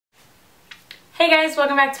Hey guys,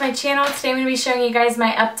 welcome back to my channel. Today I'm going to be showing you guys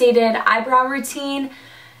my updated eyebrow routine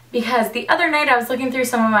because the other night I was looking through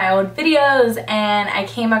some of my old videos and I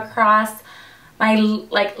came across my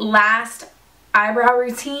last eyebrow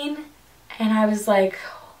routine and I was like,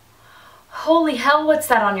 holy hell, what's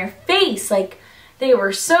that on your face? Like, they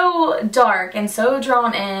were so dark and so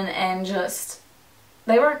drawn in and just,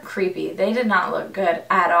 they were creepy. They did not look good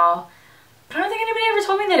at all. But I don't think anybody ever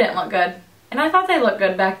told me they didn't look good. And I thought they looked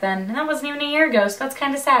good back then. And that wasn't even a year ago, so that's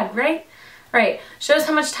kind of sad, right? Right. Shows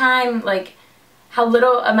how much time, how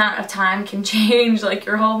little amount of time can change,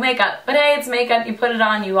 your whole makeup. But hey, it's makeup. You put it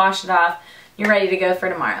on, you wash it off. You're ready to go for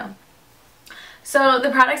tomorrow. So the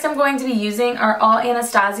products I'm going to be using are all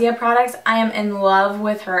Anastasia products. I am in love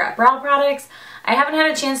with her brow products. I haven't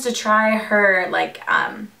had a chance to try her,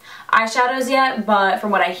 eyeshadows yet, but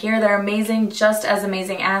from what I hear, they're amazing, just as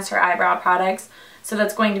amazing as her eyebrow products. So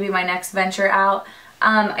that's going to be my next venture out.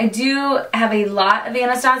 I do have a lot of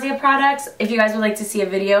Anastasia products. If you guys would like to see a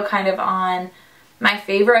video kind of on my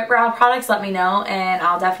favorite brow products, let me know and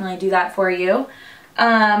I'll definitely do that for you.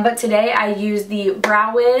 But today I use the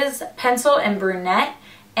Brow Wiz Pencil and Brunette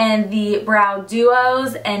and the Brow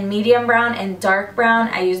Duos and Medium Brown and Dark Brown.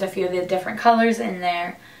 I used a few of the different colors in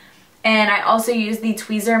there. And I also use the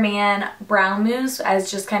Tweezerman Brow Mousse as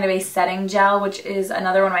just kind of a setting gel, which is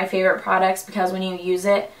another one of my favorite products because when you use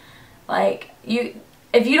it,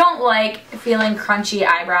 if you don't like feeling crunchy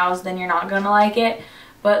eyebrows, then you're not going to like it.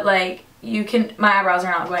 But my eyebrows are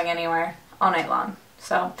not going anywhere all night long.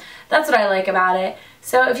 So that's what I like about it.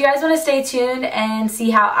 So if you guys want to stay tuned and see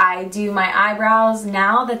how I do my eyebrows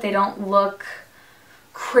now that they don't look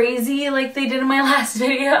crazy like they did in my last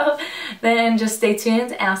video, then just stay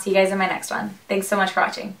tuned and I'll see you guys in my next one. Thanks so much for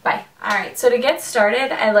watching. Bye. Alright, so to get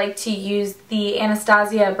started, I like to use the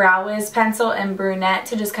Anastasia Brow Wiz Pencil and Brunette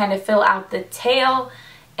to just kind of fill out the tail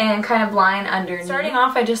and kind of line underneath. Starting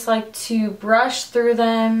off, I just like to brush through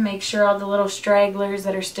them, make sure all the little stragglers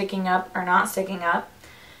that are sticking up are not sticking up.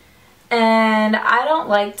 And I don't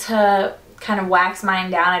like to kind of wax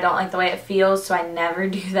mine down. I don't like the way it feels, so I never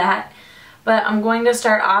do that. But I'm going to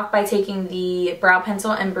start off by taking the brow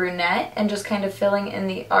pencil and brunette and just kind of filling in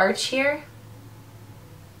the arch here.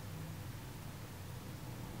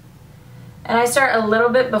 And I start a little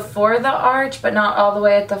bit before the arch, but not all the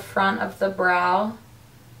way at the front of the brow.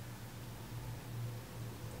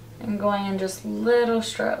 And going in just little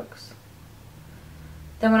strokes.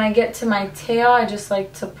 Then when I get to my tail, I just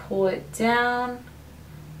like to pull it down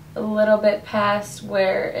a little bit past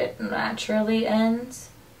where it naturally ends.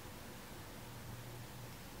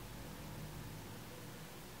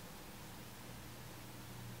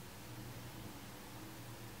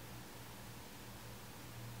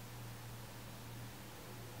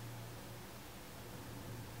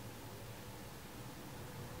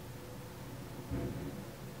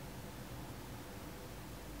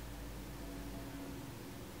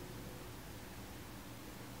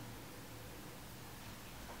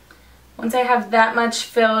 Once I have that much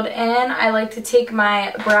filled in, I like to take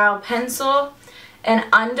my brow pencil and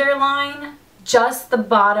underline just the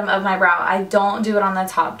bottom of my brow. I don't do it on the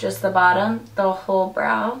top, just the bottom, the whole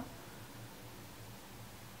brow.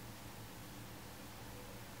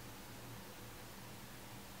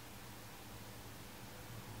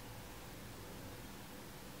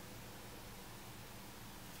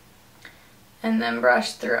 And then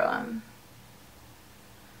brush through them.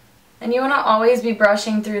 And you want to always be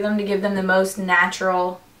brushing through them to give them the most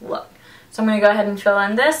natural look. So I'm going to go ahead and fill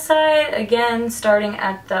in this side, again starting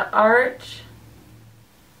at the arch,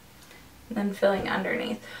 and then filling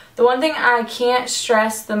underneath. The one thing I can't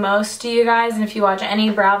stress the most to you guys, and if you watch any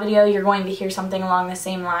brow video, you're going to hear something along the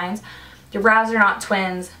same lines. Your brows are not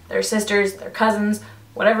twins, they're sisters, they're cousins,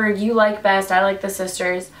 whatever you like best. I like the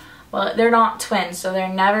sisters. Well, they're not twins, so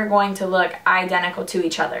they're never going to look identical to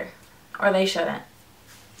each other, or they shouldn't.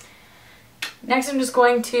 Next, I'm just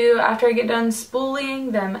going to, after I get done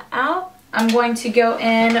spooling them out, I'm going to go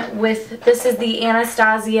in with, this is the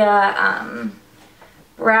Anastasia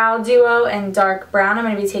Brow Duo in Dark Brown. I'm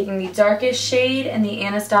going to be taking the darkest shade in the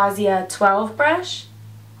Anastasia 12 brush.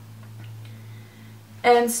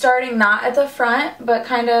 And starting not at the front, but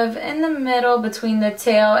kind of in the middle between the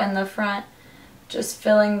tail and the front. Just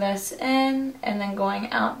filling this in and then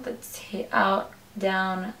going out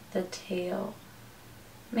down the tail.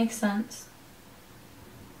 Makes sense?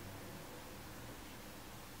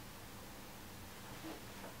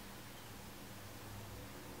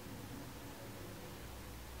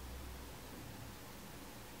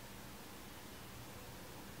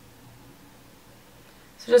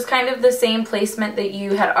 So just kind of the same placement that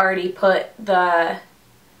you had already put the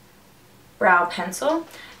brow pencil.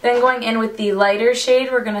 Then going in with the lighter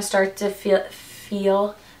shade, we're going to start to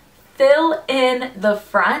fill in the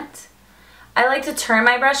front. I like to turn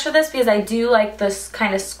my brush for this because I do like this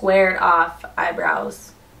kind of squared off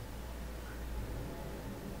eyebrows.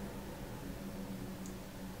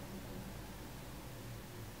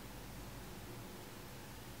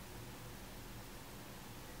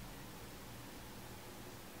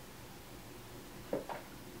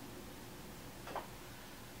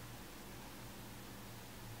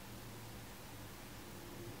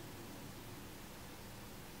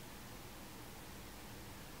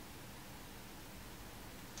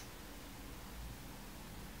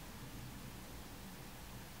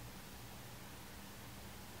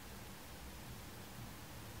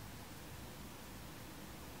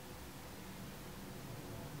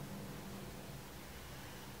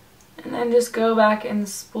 And then just go back and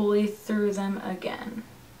spoolie through them again.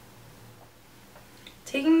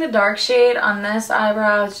 Taking the dark shade on this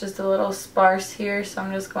eyebrow, it's just a little sparse here, so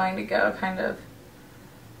I'm just going to go kind of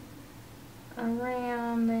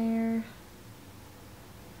around there.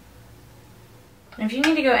 And if you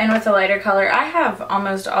need to go in with a lighter color, I have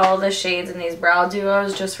almost all the shades in these brow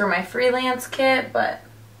duos just for my freelance kit, but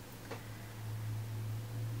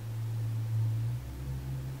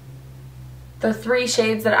the 3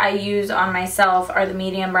 shades that I use on myself are the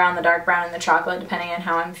medium brown, the dark brown, and the chocolate, depending on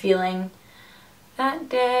how I'm feeling that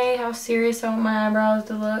day, how serious I want my eyebrows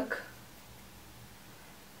to look.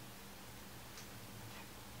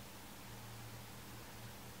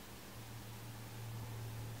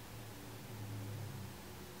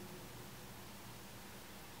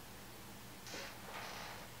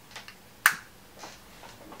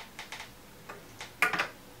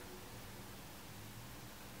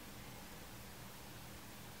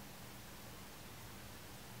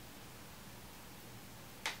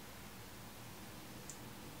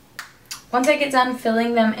 Once I get done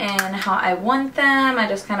filling them in how I want them, I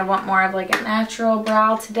just kind of want more of like a natural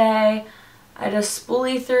brow today. I just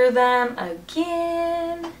spoolie through them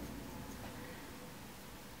again.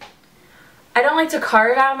 I don't like to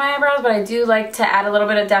carve out my eyebrows, but I do like to add a little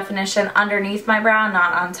bit of definition underneath my brow,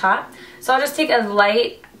 not on top. So I'll just take a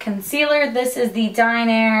light concealer. This is the Dine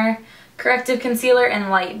Air Corrective Concealer in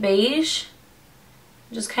light beige.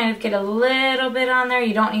 Just kind of get a little bit on there.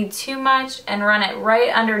 You don't need too much, and run it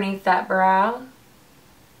right underneath that brow.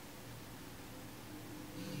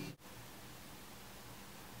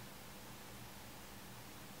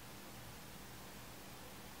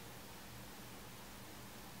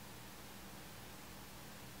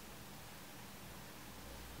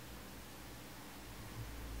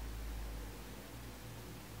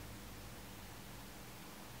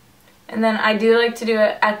 And then I do like to do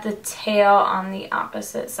it at the tail on the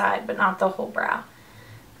opposite side, but not the whole brow.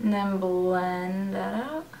 And then blend that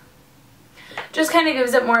out. Just kind of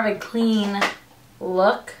gives it more of a clean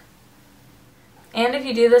look. And if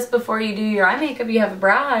you do this before you do your eye makeup, you have a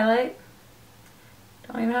brow highlight.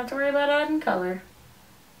 Don't even have to worry about adding color.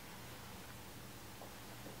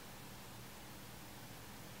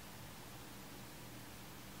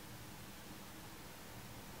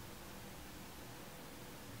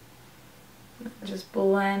 Just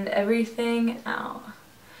blend everything out.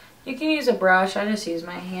 You can use a brush, I just use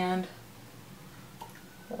my hand.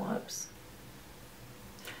 Whoops.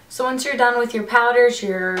 So once you're done with your powders,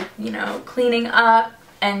 you're, cleaning up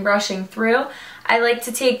and brushing through. I like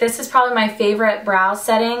to take, this is probably my favorite brow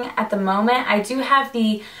setting at the moment. I do have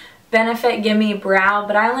the Benefit Gimme Brow,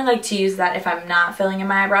 but I only like to use that if I'm not filling in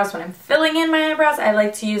my eyebrows. When I'm filling in my eyebrows, I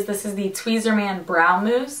like to use, this is the Tweezerman Brow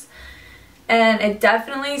Mousse. And it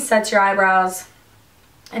definitely sets your eyebrows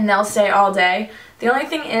and they'll stay all day. The only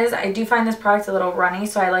thing is I do find this product a little runny,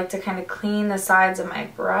 so I like to kind of clean the sides of my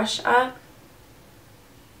brush up.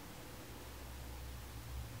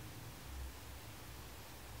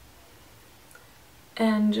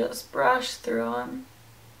 And just brush through them.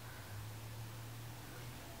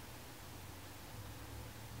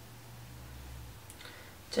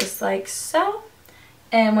 Just like so.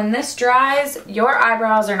 And when this dries, your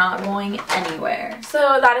eyebrows are not going anywhere.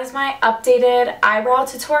 So that is my updated eyebrow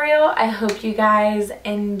tutorial. I hope you guys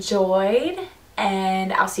enjoyed,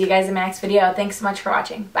 and I'll see you guys in my next video. Thanks so much for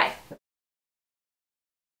watching. Bye.